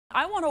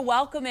I want to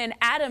welcome in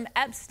Adam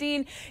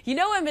Epstein. You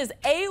know him as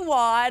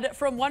AWOD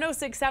from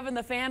 106.7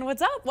 The Fan.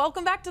 What's up?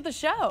 Welcome back to the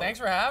show. Thanks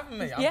for having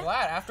me. I'm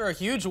glad. After a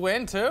huge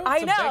win, too. I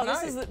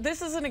know.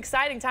 This is an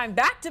exciting time.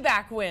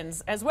 Back-to-back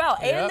wins as well.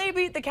 Yep. And they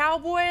beat the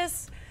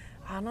Cowboys.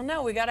 I don't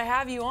know. We got to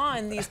have you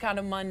on these kind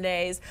of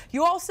Mondays.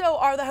 You also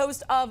are the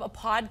host of a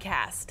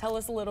podcast. Tell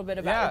us a little bit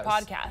about your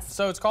podcast.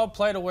 So it's called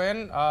Play to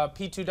Win,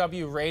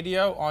 P2W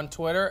Radio on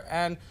Twitter.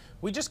 And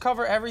we just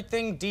cover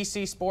everything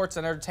DC sports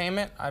and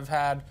entertainment. I've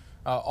had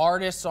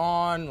artists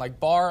on, like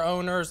bar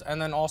owners,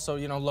 and then also,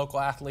 you know,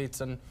 local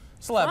athletes and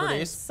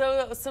celebrities.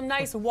 Fun. So some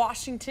nice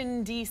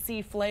Washington,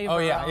 D.C. flavor. Oh,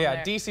 yeah,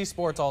 yeah, DC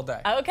sports all day.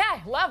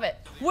 Okay, love it.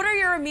 What are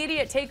your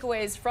immediate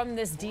takeaways from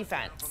this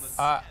defense?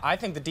 I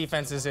think the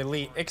defense is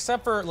elite,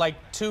 except for, like,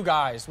 two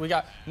guys. We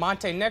got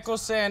Monte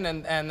Nicholson,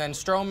 and then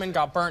Stroman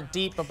got burnt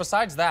deep, but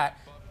besides that,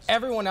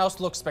 everyone else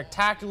looks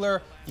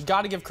spectacular. You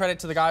got to give credit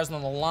to the guys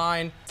on the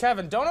line.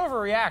 Kevin, don't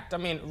overreact. I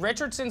mean,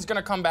 Richardson's going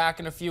to come back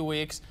in a few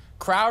weeks.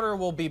 Crowder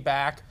will be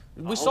back.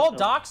 We saw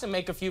Doxson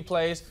make a few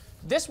plays.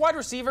 This wide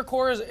receiver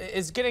core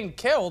is getting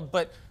killed,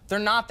 but they're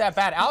not that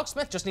bad. Alex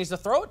Smith just needs to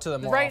throw it to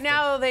them more Right often.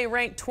 now, they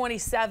rank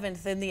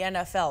 27th in the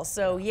NFL.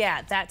 So,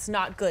 yeah, that's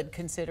not good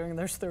considering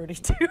there's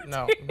 32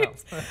 No.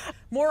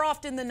 More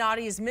often than not,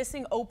 he's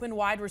missing open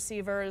wide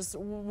receivers.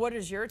 What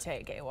is your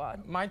take,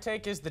 AWOD? My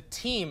take is the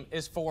team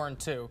is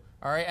 4-2,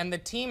 all right? And the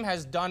team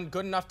has done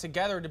good enough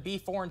together to be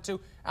 4-2.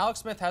 Alex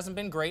Smith hasn't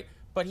been great,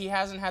 but he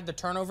hasn't had the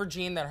turnover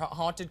gene that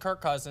haunted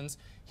Kirk Cousins.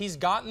 He's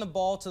gotten the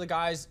ball to the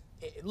guys.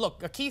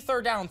 Look, a key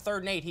third down, 3rd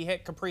and 8, he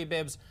hit Capri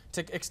Bibbs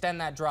to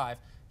extend that drive.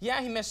 Yeah,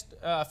 he missed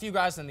a few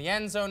guys in the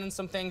end zone and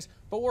some things,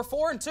 but we're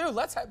 4-2.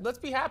 Let's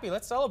be happy.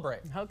 Let's celebrate.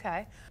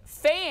 Okay.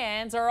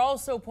 Fans are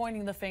also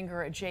pointing the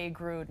finger at Jay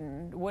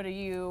Gruden. What are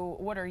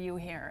you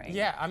hearing?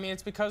 Yeah, I mean,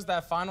 it's because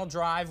that final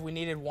drive, we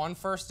needed 1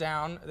 first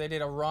down. They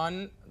did a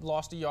run,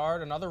 lost a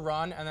yard, another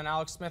run, and then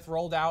Alex Smith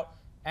rolled out.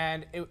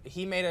 And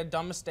he made a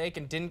dumb mistake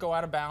and didn't go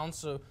out of bounds,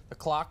 so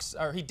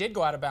he did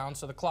go out of bounds,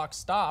 so the clock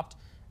stopped,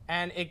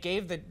 and it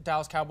gave the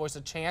Dallas Cowboys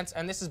a chance.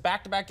 And this is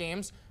back-to-back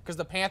games because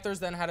the Panthers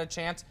then had a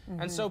chance.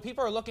 And so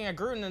people are looking at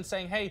Gruden and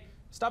saying, hey,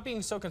 stop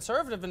being so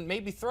conservative and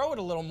maybe throw it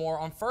a little more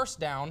on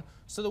first down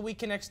so that we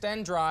can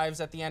extend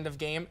drives at the end of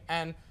game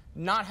and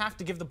not have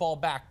to give the ball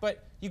back.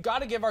 But you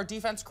got to give our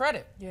defense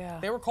credit. Yeah.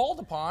 They were called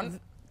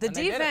upon. The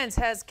defense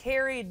has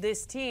carried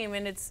this team,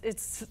 and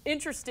it's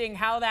interesting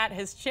how that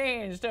has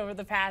changed over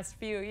the past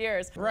few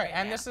years. Right,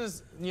 and this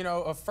is, you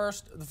know,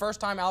 the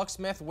first time Alex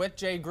Smith with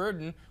Jay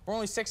Gruden. We're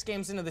only 6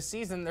 games into the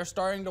season. They're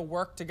starting to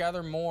work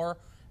together more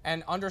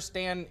and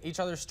understand each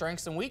other's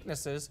strengths and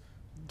weaknesses.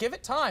 Give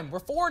it time. We're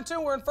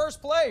 4-2. We're in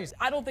first place.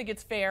 I don't think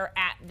it's fair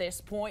at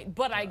this point,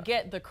 but I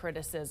get the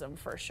criticism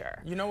for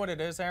sure. You know what it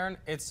is, Erin?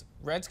 It's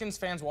Redskins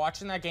fans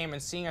watching that game and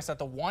seeing us at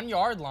the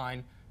 1-yard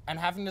line and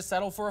having to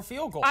settle for a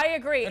field goal. I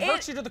agree. It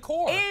hurts you to the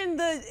core. And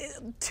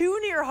the 2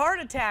 near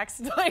heart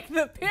attacks, like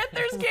the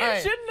Panthers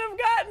game shouldn't have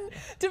gotten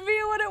to be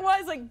what it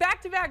was, like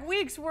back-to-back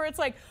weeks where it's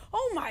like,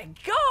 oh my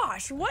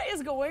gosh, what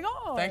is going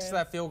on? Thanks to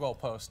that field goal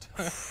post.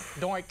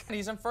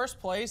 He's in first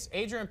place.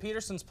 Adrian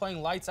Peterson's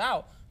playing lights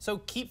out, so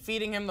keep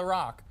feeding him the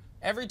rock.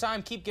 Every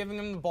time, keep giving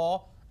him the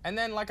ball. And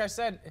then, like I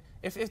said,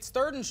 if it's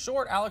 3rd and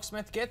short, Alex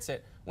Smith gets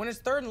it. When it's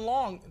 3rd and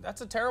long,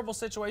 that's a terrible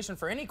situation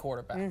for any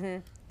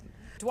quarterback.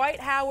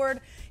 Dwight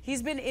Howard,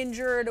 he's been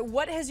injured.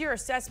 What has your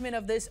assessment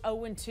of this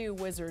 0-2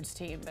 Wizards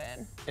team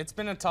been? It's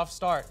been a tough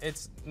start.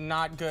 It's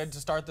not good to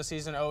start the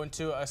season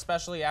 0-2,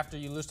 especially after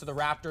you lose to the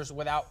Raptors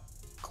without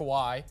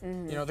Kawhi,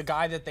 you know, the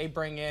guy that they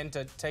bring in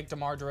to take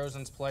DeMar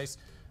DeRozan's place.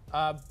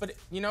 But,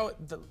 you know,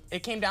 it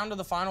came down to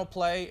the final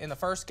play in the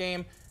first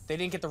game. They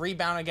didn't get the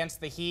rebound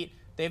against the Heat.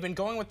 They've been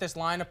going with this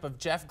lineup of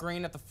Jeff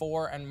Green at the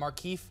 4 and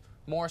Markieff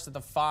Morris at the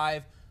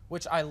 5,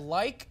 which I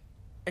like,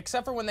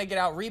 except for when they get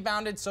out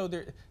rebounded. So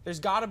there's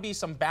got to be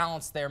some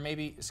balance there.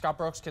 Maybe Scott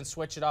Brooks can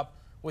switch it up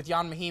with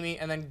Jan Mahimi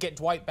and then get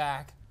Dwight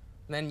back.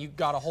 And then you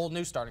got a whole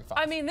new starting 5.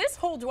 I mean, this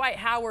whole Dwight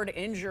Howard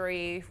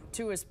injury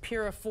to his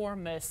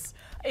piriformis,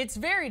 it's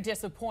very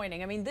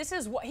disappointing. I mean,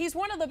 he's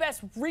one of the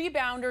best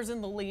rebounders in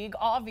the league,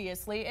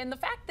 obviously. And the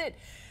fact that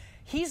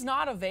he's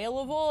not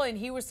available and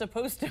he was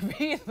supposed to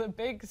be the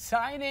big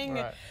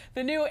signing,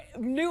 the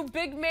new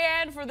big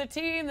man for the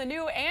team, the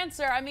new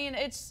answer. I mean,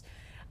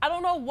 I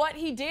don't know what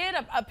he did.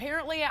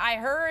 Apparently, I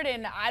heard,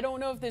 and I don't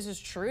know if this is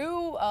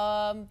true,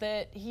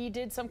 that he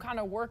did some kind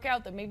of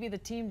workout that maybe the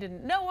team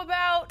didn't know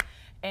about.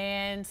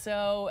 And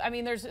so, I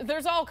mean,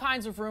 there's all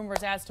kinds of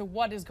rumors as to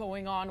what is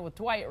going on with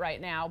Dwight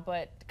right now,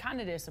 but kind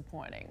of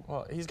disappointing.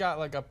 Well, he's got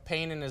like a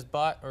pain in his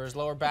butt or his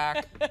lower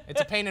back.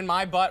 It's a pain in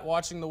my butt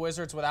watching the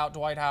Wizards without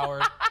Dwight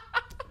Howard.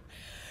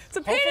 It's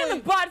a pain in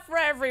the butt for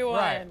everyone.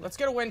 Right. Let's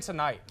get a win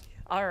tonight.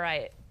 All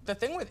right. The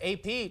thing with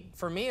AP,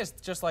 for me, is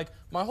just like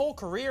my whole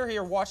career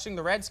here watching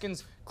the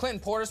Redskins,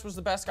 Clinton Portis was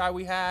the best guy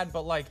we had,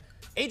 but like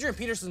Adrian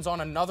Peterson's on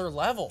another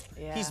level.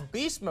 Yeah. He's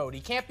beast mode. He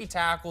can't be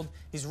tackled.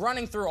 He's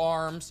running through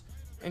arms.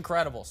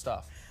 Incredible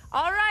stuff.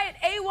 All right,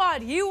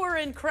 AWOD, you were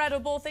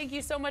incredible. Thank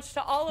you so much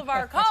to all of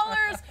our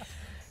callers.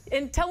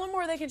 And tell them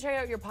where they can check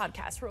out your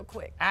podcast real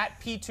quick. At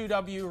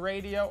P2W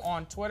Radio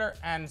on Twitter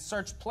and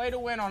search Play to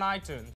Win on iTunes.